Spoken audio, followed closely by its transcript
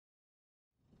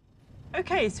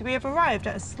Okay, so we have arrived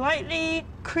at a slightly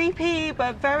creepy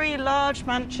but very large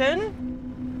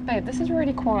mansion. Babe, this is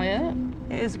really quiet.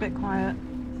 It is a bit quiet.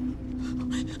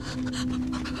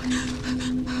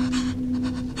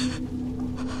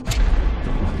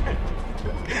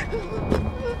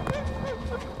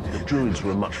 The Druids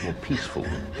were much more peaceful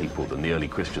people than the early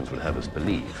Christians would have us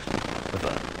believe.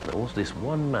 However, there was this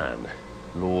one man,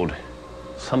 Lord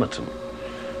Somerton,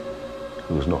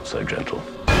 who was not so gentle.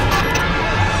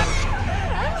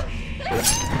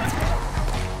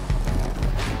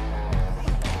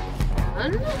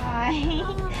 Hi.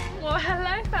 Well,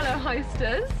 hello, fellow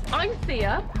hosters. I'm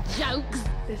Thea. Jokes.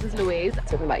 This is Louise.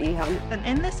 Talking about you, hon. And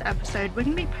in this episode, we're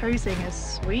going to be posing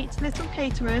as sweet little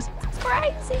caterers. It's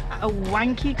crazy. At a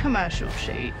wanky commercial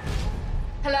shoot.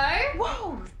 Hello?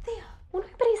 Whoa, Thea. Well,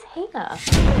 nobody's here.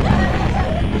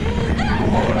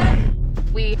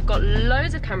 We've got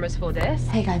loads of cameras for this.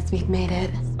 Hey guys, we've made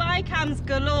it. Spy cams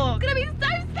galore. It's gonna be so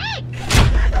sick!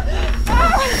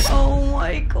 Oh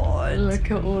my god. Look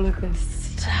at all of this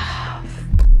stuff.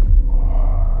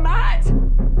 Matt!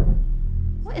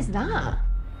 What is that?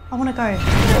 I want to go.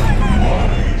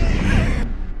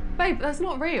 Babe, that's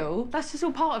not real. That's just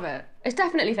all part of it. It's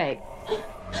definitely fake.